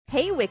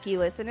Hey, Wiki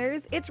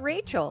listeners, it's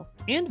Rachel.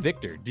 And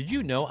Victor, did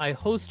you know I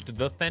host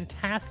the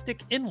fantastic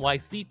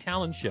NYC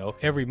Talent Show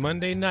every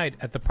Monday night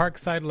at the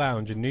Parkside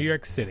Lounge in New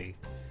York City?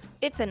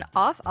 It's an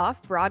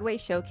off-Broadway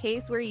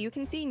showcase where you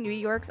can see New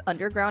York's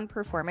underground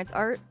performance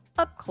art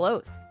up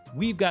close.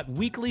 We've got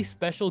weekly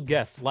special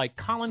guests like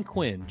Colin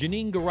Quinn,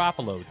 Janine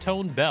Garofalo,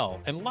 Tone Bell,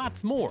 and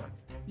lots more.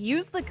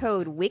 Use the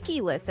code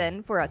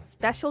WIKILISTEN for a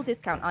special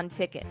discount on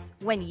tickets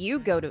when you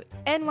go to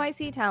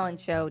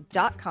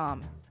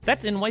nyctalentshow.com.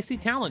 That's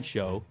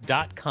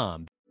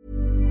nyctalentshow.com.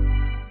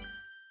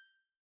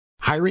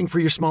 Hiring for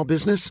your small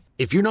business?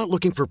 If you're not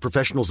looking for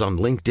professionals on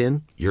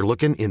LinkedIn, you're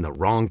looking in the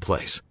wrong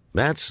place.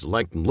 That's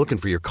like looking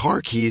for your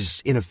car keys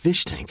in a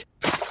fish tank.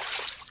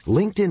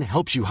 LinkedIn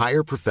helps you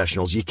hire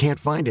professionals you can't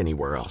find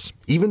anywhere else,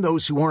 even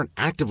those who aren't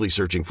actively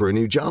searching for a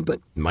new job but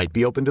might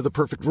be open to the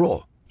perfect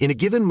role. In a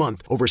given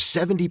month, over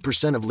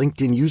 70% of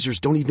LinkedIn users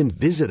don't even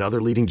visit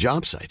other leading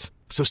job sites.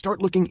 So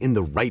start looking in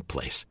the right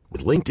place.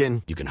 With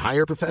LinkedIn, you can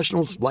hire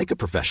professionals like a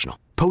professional.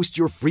 Post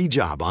your free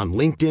job on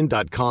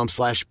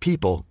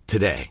linkedin.com/people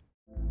today.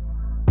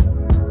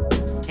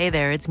 Hey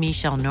there, it's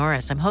Michelle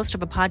Norris. I'm host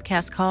of a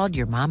podcast called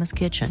Your Mama's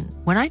Kitchen.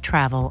 When I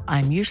travel,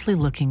 I'm usually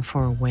looking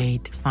for a way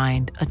to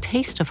find a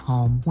taste of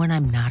home when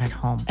I'm not at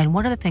home. And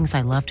one of the things I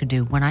love to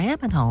do when I am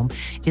at home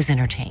is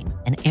entertain.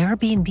 And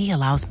Airbnb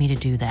allows me to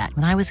do that.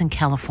 When I was in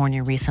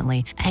California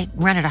recently, I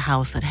rented a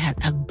house that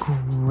had a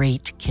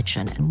great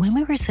kitchen. And when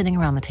we were sitting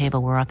around the table,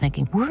 we were all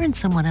thinking, we're in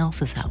someone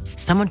else's house.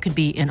 Someone could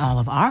be in all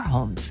of our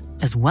homes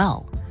as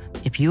well.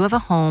 If you have a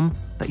home,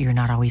 but you're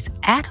not always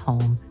at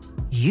home,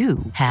 you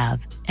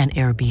have an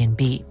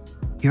Airbnb.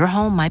 Your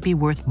home might be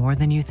worth more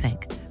than you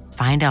think.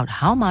 Find out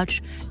how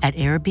much at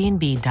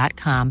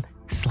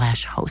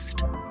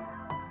airbnb.com/host.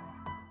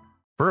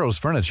 Burrow's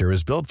furniture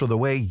is built for the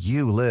way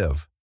you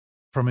live.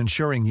 From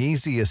ensuring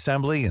easy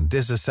assembly and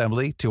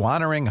disassembly to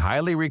honoring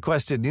highly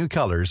requested new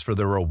colors for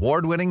their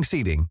award-winning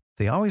seating,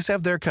 they always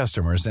have their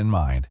customers in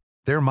mind.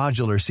 Their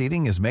modular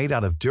seating is made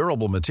out of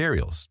durable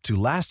materials to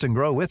last and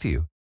grow with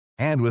you.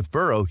 And with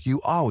Burrow, you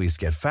always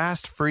get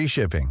fast, free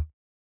shipping.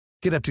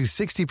 Get up to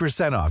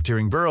 60% off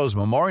during Burrow's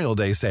Memorial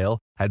Day sale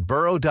at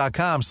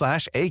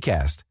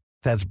burrow.com/ACAST.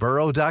 That's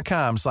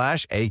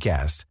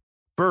burrow.com/ACAST.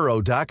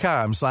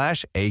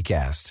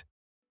 burrow.com/ACAST.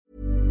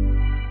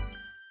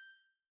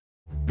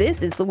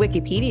 This is the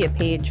Wikipedia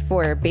page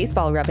for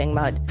Baseball Rubbing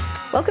Mud.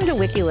 Welcome to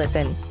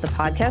WikiListen, the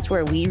podcast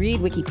where we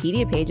read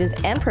Wikipedia pages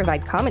and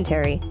provide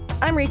commentary.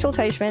 I'm Rachel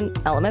Teichman,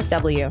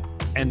 LMSW.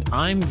 And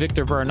I'm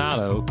Victor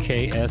Varnado,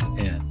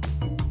 KSN.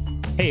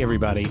 Hey,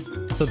 everybody.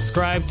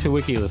 Subscribe to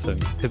WikiListen,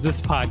 because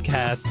this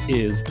podcast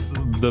is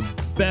the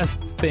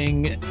best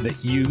thing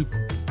that you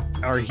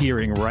are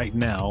hearing right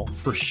now,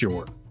 for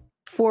sure.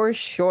 For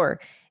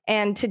sure.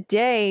 And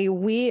today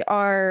we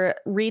are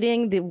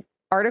reading the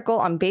article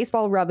on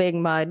baseball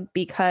rubbing mud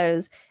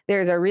because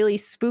there's a really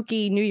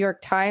spooky New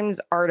York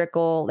Times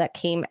article that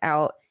came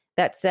out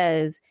that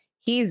says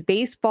he's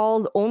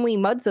baseball's only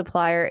mud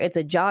supplier. It's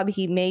a job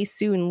he may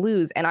soon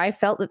lose. And I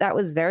felt that that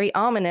was very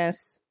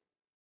ominous.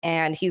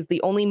 And he's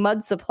the only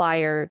mud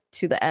supplier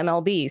to the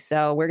MLB.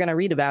 So we're going to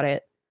read about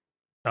it.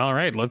 All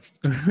right, let's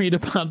read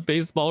about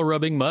baseball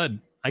rubbing mud.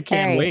 I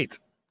can't wait.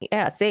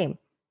 Yeah, same.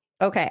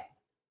 Okay.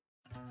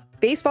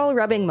 Baseball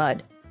rubbing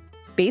mud.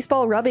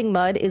 Baseball rubbing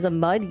mud is a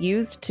mud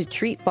used to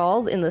treat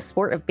balls in the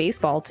sport of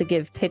baseball to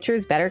give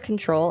pitchers better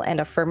control and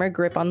a firmer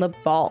grip on the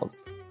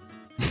balls.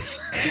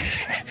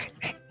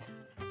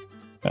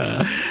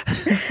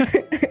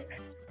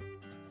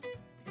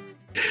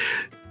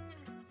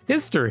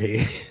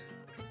 History.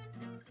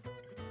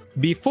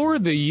 Before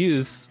the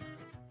use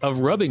of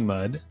rubbing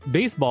mud,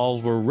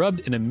 baseballs were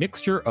rubbed in a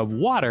mixture of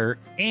water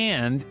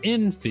and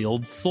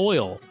infield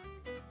soil.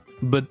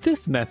 But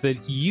this method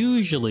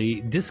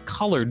usually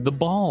discolored the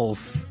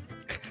ball's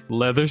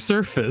leather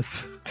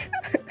surface.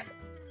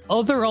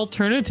 Other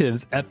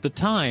alternatives at the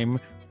time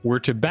were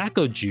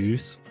tobacco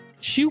juice,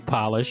 shoe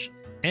polish,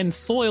 and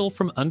soil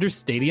from under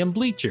stadium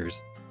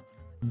bleachers.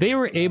 They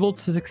were able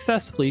to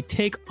successfully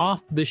take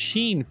off the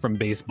sheen from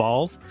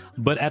baseballs,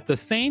 but at the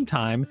same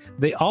time,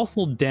 they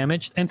also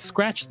damaged and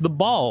scratched the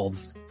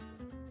balls.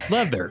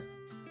 Leather.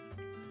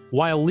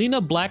 While Lena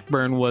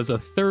Blackburn was a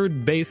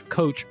third base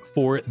coach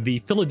for the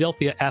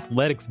Philadelphia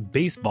Athletics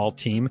baseball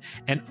team,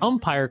 an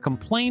umpire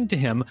complained to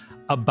him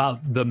about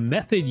the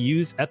method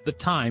used at the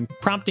time,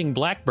 prompting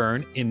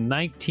Blackburn in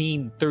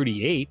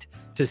 1938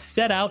 to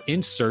set out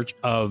in search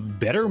of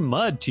better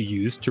mud to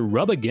use to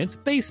rub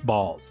against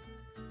baseballs.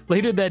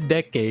 Later that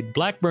decade,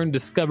 Blackburn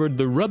discovered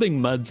the rubbing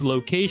mud's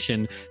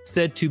location,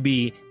 said to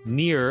be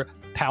near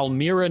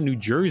Palmyra, New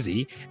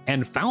Jersey,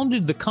 and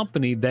founded the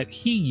company that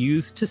he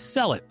used to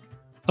sell it.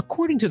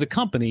 According to the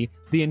company,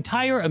 the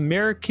entire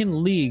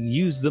American League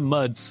used the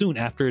mud soon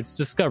after its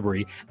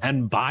discovery,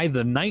 and by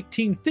the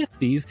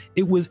 1950s,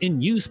 it was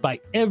in use by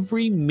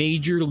every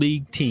major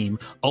league team,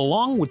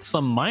 along with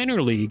some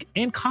minor league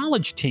and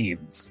college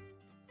teams.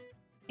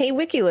 Hey,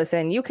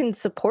 WikiListen, you can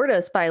support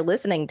us by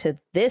listening to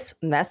this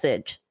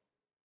message.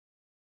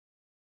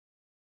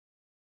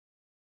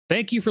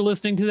 Thank you for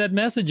listening to that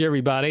message,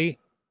 everybody.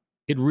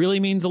 It really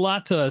means a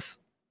lot to us.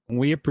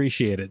 We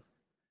appreciate it.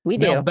 We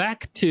do. Now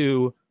back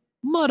to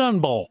Mud on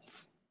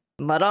Balls.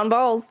 Mud on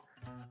balls.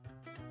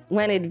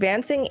 When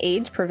advancing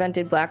age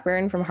prevented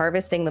Blackburn from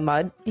harvesting the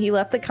mud, he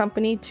left the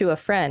company to a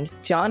friend,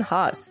 John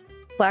Haas.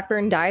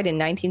 Blackburn died in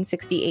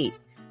 1968.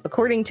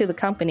 According to the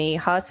company,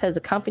 Haas has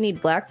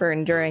accompanied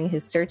Blackburn during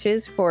his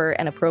searches for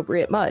an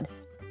appropriate mud.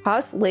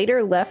 Haas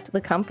later left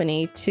the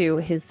company to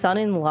his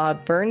son-in-law,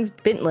 Burns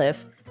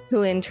Bintliff,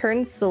 who in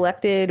turn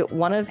selected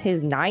one of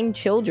his 9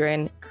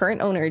 children,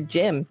 current owner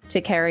Jim, to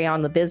carry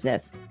on the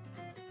business.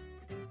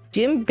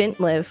 Jim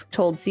Bintliff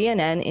told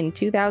CNN in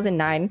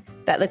 2009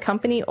 that the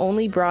company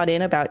only brought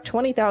in about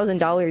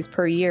 $20,000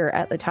 per year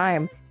at the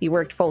time he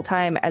worked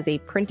full-time as a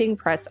printing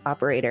press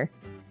operator.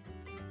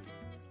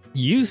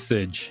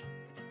 Usage.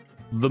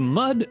 The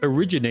mud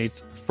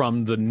originates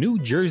from the New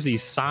Jersey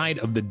side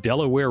of the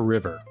Delaware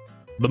River.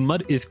 The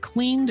mud is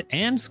cleaned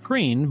and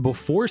screened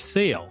before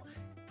sale.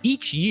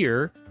 Each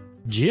year,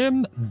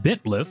 Jim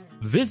Bintliff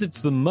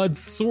visits the mud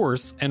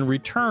source and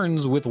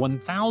returns with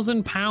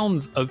 1,000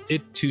 pounds of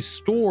it to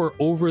store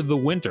over the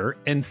winter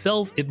and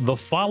sells it the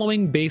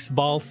following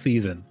baseball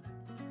season.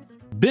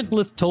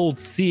 Bintliff told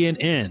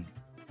CNN,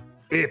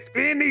 "If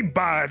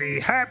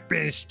anybody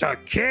happens to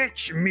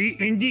catch me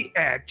in the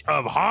act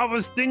of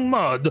harvesting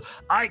mud,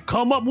 I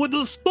come up with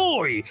a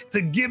story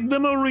to give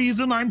them a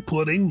reason I'm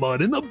putting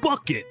mud in a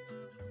bucket.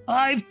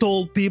 I've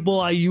told people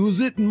I use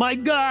it in my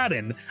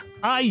garden.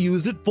 I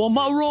use it for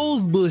my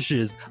rose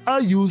bushes. I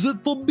use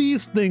it for bee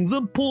stings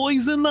and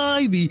poison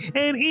ivy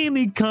and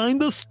any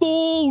kind of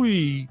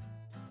story."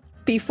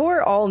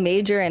 Before all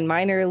major and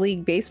minor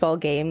league baseball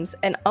games,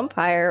 an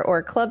umpire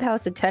or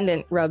clubhouse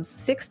attendant rubs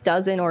 6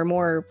 dozen or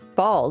more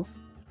balls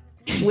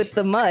with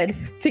the mud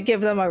to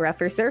give them a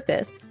rougher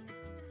surface.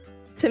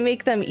 To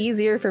make them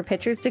easier for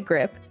pitchers to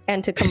grip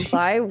and to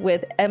comply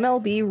with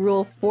MLB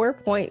Rule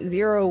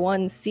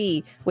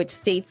 4.01c, which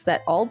states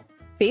that all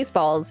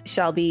baseballs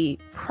shall be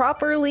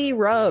properly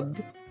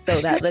rubbed so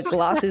that the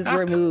gloss is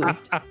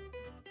removed.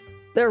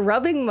 The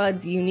rubbing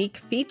mud's unique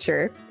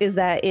feature is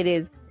that it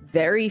is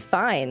very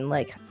fine,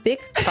 like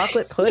thick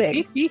chocolate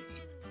pudding,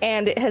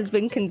 and it has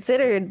been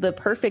considered the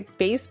perfect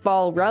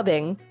baseball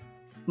rubbing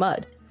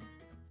mud.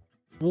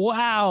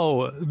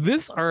 wow,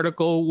 this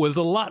article was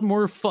a lot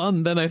more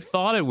fun than I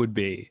thought it would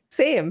be.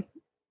 Same.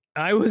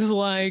 I was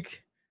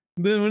like,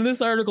 when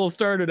this article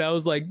started, I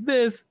was like,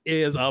 this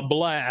is a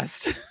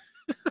blast.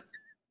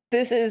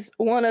 This is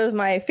one of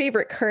my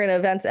favorite current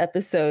events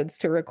episodes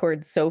to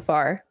record so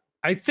far.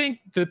 I think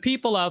the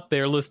people out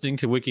there listening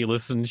to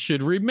WikiListen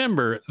should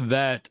remember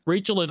that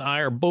Rachel and I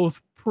are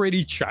both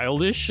pretty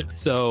childish,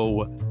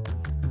 so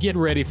get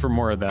ready for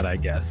more of that, I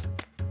guess.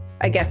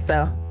 I guess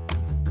so.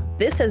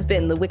 This has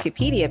been the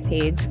Wikipedia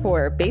page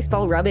for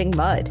baseball rubbing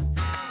mud.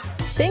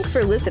 Thanks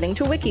for listening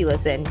to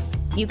WikiListen.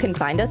 You can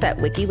find us at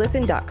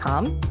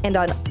wikilisten.com and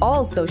on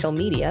all social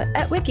media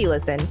at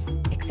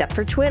WikiListen, except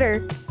for Twitter,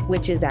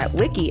 which is at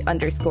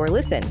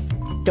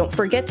wiki_listen. Don't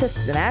forget to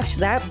smash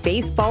that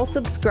baseball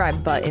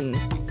subscribe button.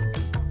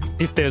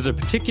 If there's a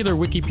particular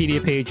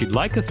Wikipedia page you'd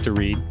like us to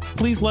read,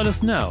 please let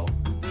us know.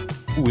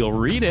 We'll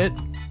read it.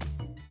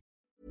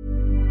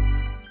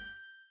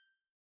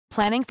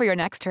 Planning for your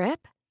next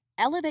trip?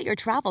 Elevate your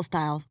travel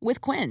style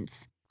with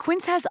Quince.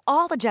 Quince has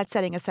all the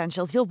jet-setting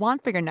essentials you'll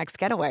want for your next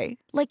getaway,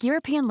 like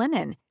European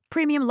linen,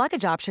 premium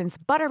luggage options,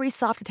 buttery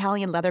soft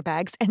Italian leather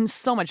bags, and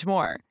so much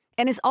more.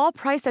 And is all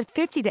priced at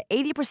 50 to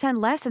 80%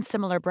 less than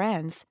similar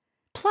brands.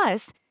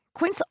 Plus,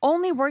 Quince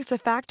only works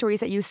with factories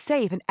that use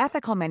safe and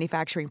ethical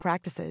manufacturing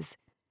practices.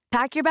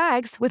 Pack your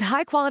bags with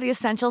high-quality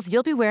essentials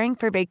you'll be wearing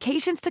for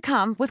vacations to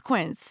come with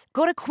Quince.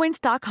 Go to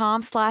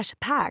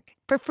quince.com/pack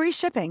for free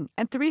shipping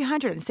and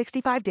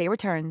 365-day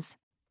returns.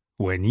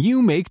 When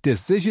you make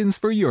decisions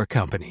for your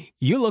company,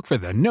 you look for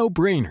the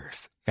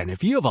no-brainers. And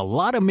if you have a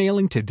lot of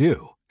mailing to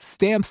do,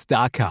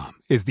 Stamps.com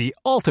is the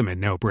ultimate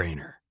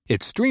no-brainer.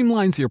 It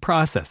streamlines your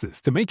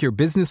processes to make your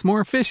business more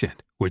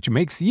efficient, which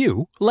makes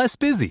you less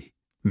busy.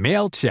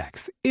 Mail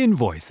checks,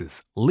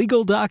 invoices,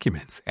 legal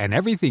documents, and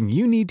everything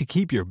you need to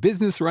keep your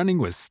business running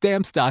with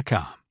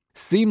Stamps.com.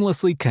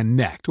 Seamlessly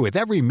connect with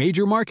every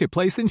major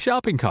marketplace and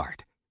shopping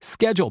cart.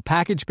 Schedule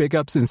package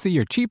pickups and see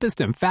your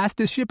cheapest and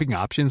fastest shipping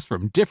options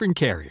from different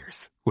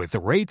carriers, with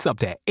rates up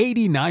to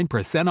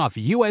 89% off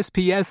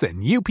USPS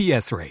and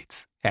UPS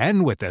rates.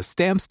 And with the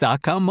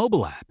Stamps.com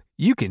mobile app,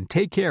 you can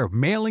take care of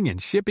mailing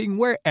and shipping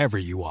wherever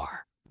you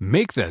are.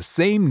 Make the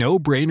same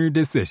no-brainer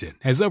decision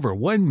as over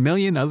 1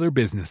 million other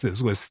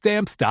businesses with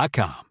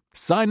Stamps.com.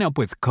 Sign up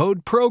with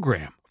code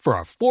PROGRAM for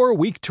a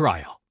 4-week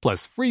trial,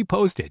 plus free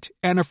postage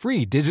and a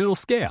free digital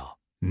scale.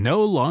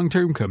 No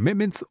long-term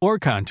commitments or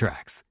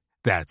contracts.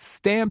 That's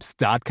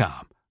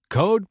Stamps.com.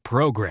 Code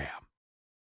PROGRAM.